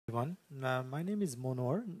Everyone, my name is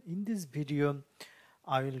Monor. In this video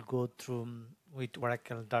I will go through with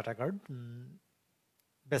Oracle DataGuard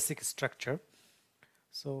basic structure.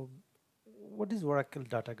 So what is Oracle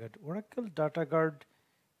DataGuard? Oracle DataGuard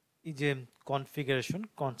is a configuration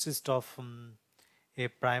consists of a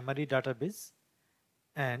primary database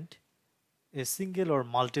and a single or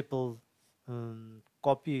multiple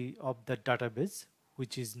copy of the database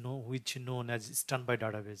which known as standby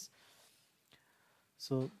database.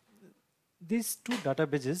 So these two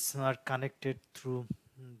databases are connected through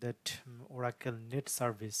that Oracle Net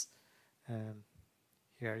Service.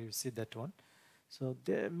 Here you see that one. So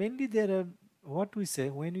mainly there are what we say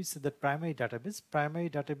when we say the primary database. Primary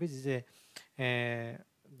database is a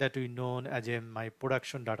that we known as a my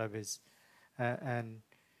production database, and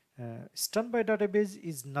standby database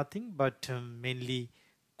is nothing but mainly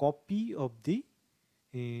copy of the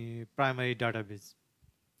primary database.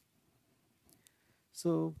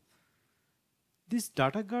 So this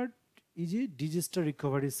DataGuard is a disaster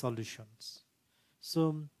recovery solutions.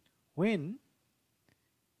 So when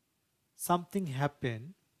something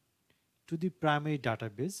happened to the primary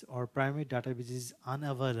database or primary database is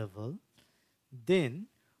unavailable, then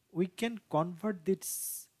we can convert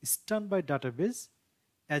this standby database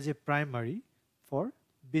as a primary for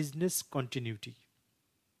business continuity.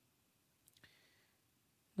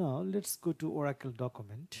 Now let's go to Oracle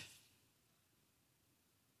document.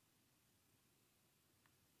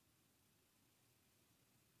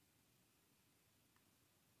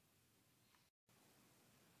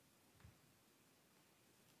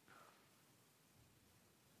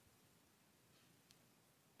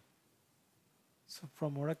 So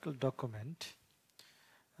from Oracle document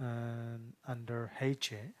under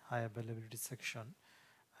HA, high availability section,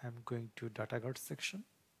 I am going to DataGuard section.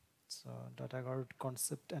 So DataGuard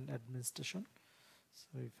concept and administration.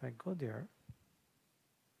 So if I go there,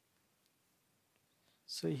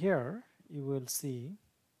 so here you will see,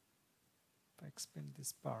 if I explain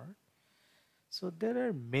this part, so there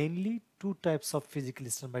are mainly two types of physical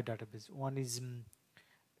standby database. One is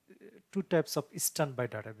two types of standby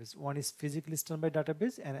database. One is physical standby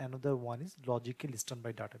database and another one is logical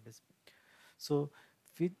standby database. So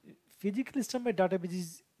physical standby database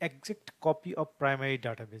is exact copy of primary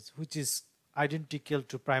database which is identical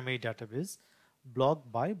to primary database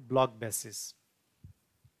block by block basis.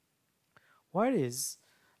 Whereas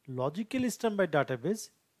logical standby database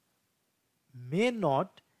may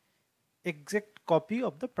not exact copy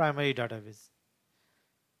of the primary database.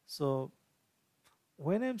 So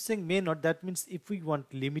when I'm saying may not, that means if we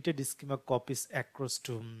want limited schema copies across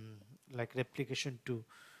to like replication to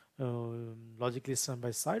logically standby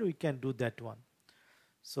side, we can do that one.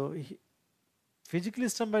 So physically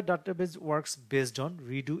standby database works based on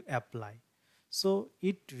redo apply. So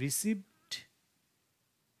it received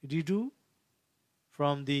redo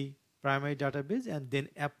from the primary database and then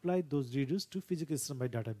apply those redos to physical standby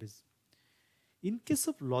database. In case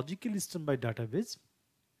of logical standby database,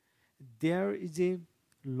 there is a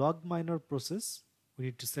log minor process, we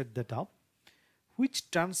need to set that up, which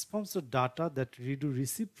transforms the data that redo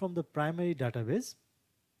received from the primary database.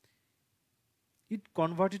 It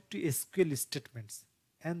converted to SQL statements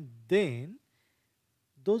and then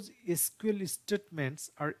those SQL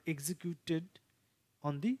statements are executed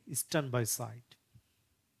on the standby side.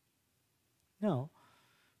 Now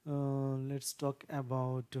let's talk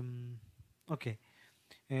about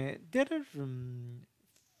there are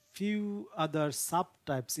few other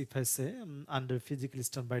subtypes, if I say, under physical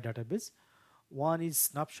standby database. One is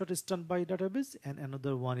snapshot standby database and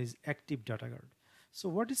another one is active DataGuard. So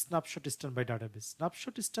what is snapshot standby database?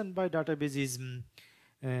 Snapshot standby database is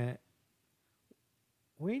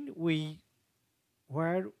when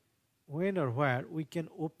or where we can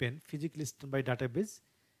open physical standby database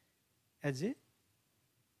as a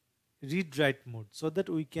read-write mode so that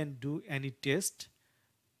we can do any test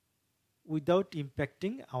without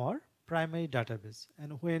impacting our primary database,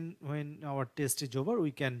 and when our test is over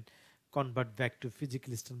we can convert back to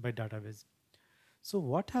physical standby database. So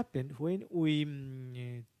what happened when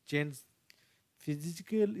we change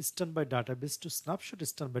physical standby database to snapshot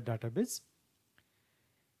standby database?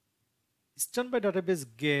 Standby database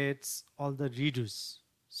gets all the redos,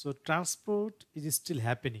 so transport is still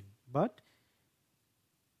happening, but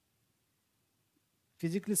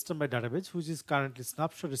physical standby database, which is currently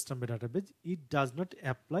snapshot standby database, it does not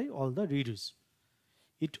apply all the redos.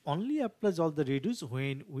 It only applies all the redos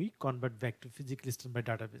when we convert back to physical standby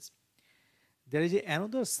database. There is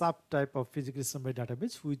another subtype of physical standby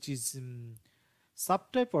database, which is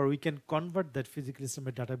subtype, or we can convert that physical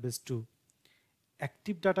standby database to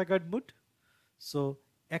active DataGuard mode. So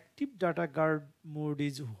active data guard mode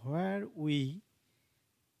is where we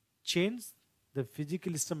change the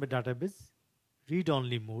physical system by database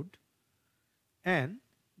read-only mode, and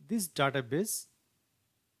this database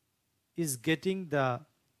is getting the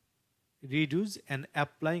redos and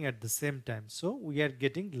applying at the same time. So we are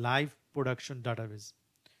getting live production database.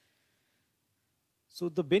 So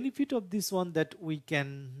the benefit of this one that we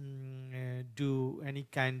can do any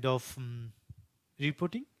kind of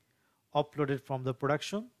reporting uploaded from the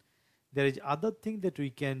production. There is other thing that we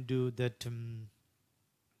can do, that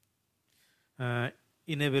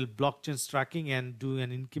enable blockchain tracking and do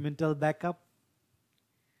an incremental backup.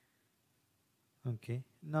 Okay,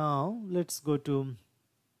 now let's go to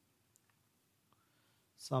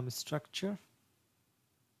some structure.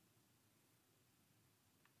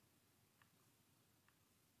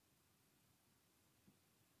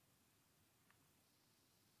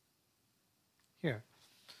 Here,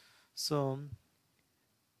 so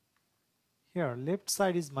here left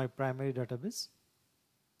side is my primary database.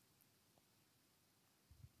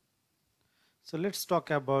 So let's talk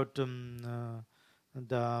about the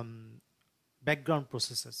background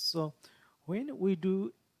processes. So when we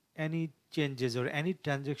do any changes or any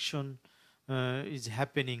transaction is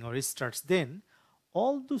happening or starts, then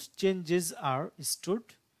all those changes are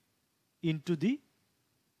stored into the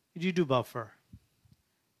redo buffer.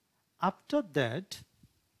 After that,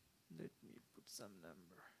 let me put some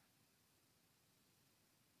number.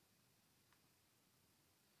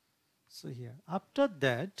 So here, after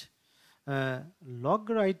that, log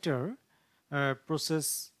writer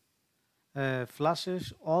process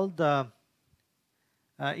flashes all the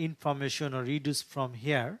information or redos from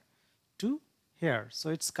here to here. So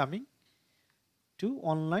it's coming to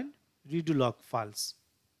online redo log files.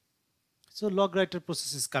 So log writer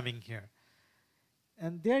process is coming here.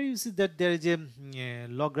 And there you see that there is a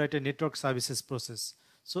log writer network services process.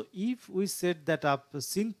 So if we set that up a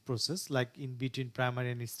sync process like in between primary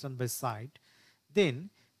and standby side, then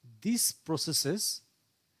these processes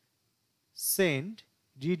send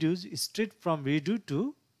redos straight from redo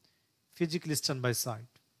to physical standby side.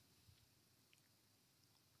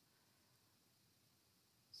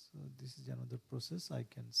 So this is another process. I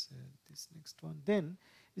can say this next one. Then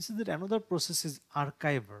you see that another process is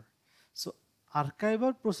archiver. So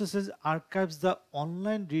archiver processes archives the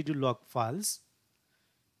online redo log files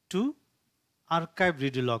to archive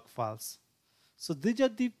redo log files. So these are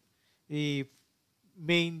the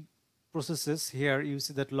main processes. Here you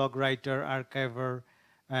see that log writer, archiver,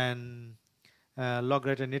 and log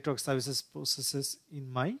writer network services processes in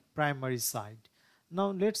my primary side.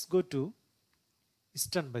 Now let's go to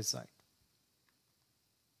standby side.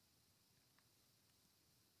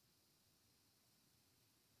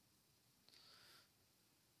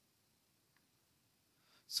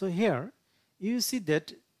 So here you see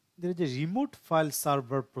that there is a remote file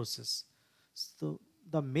server process. So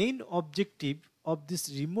the main objective of this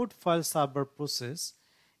remote file server process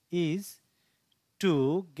is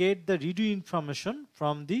to get the redo information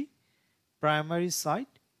from the primary side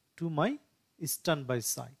to my standby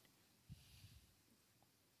side.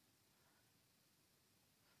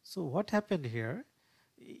 So what happened here?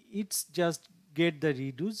 It's just get the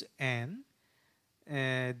redos, and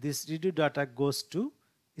this redo data goes to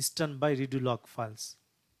standby redo log files.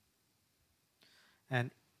 And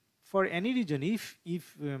for any region, if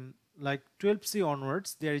like 12c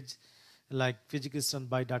onwards, there is like physical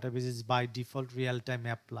standby databases by default real-time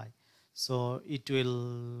apply. So it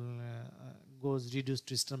will goes reduced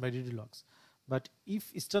to standby redo logs. But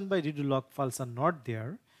if standby redo log files are not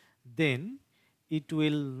there, then it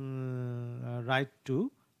will write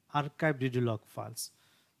to archive redo log files.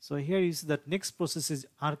 So here is that next process is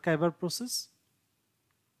archiver process.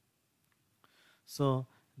 So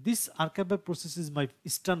this archiver process is my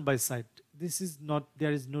standby side. This is not,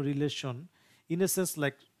 there is no relation in a sense,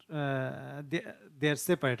 like they are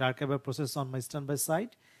separate. Archiver process on my standby side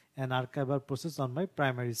and archiver process on my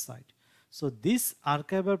primary side. So this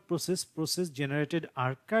archiver process generated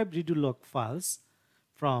archive redo log files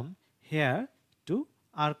from here to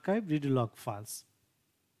archive redo log files.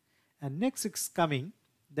 And next is coming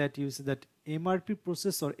that you see that MRP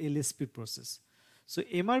process or LSP process. So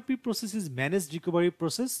MRP process is managed recovery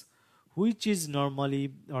process, which is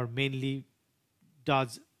normally or mainly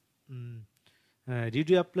does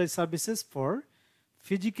redo apply services for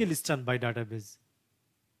physical standby database.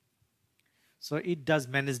 So it does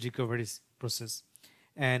managed recovery process.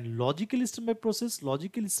 And logical standby process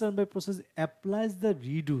applies the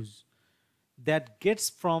redos that gets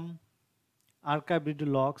from archive redo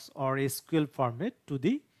logs or SQL format to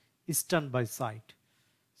the standby side.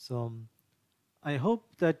 So I hope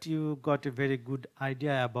that you got a very good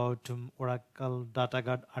idea about Oracle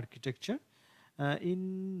DataGuard architecture.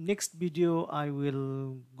 In next video, I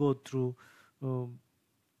will go through um,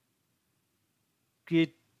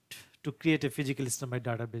 create to create a physical standby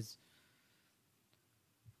database.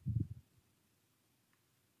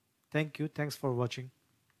 Thank you. Thanks for watching.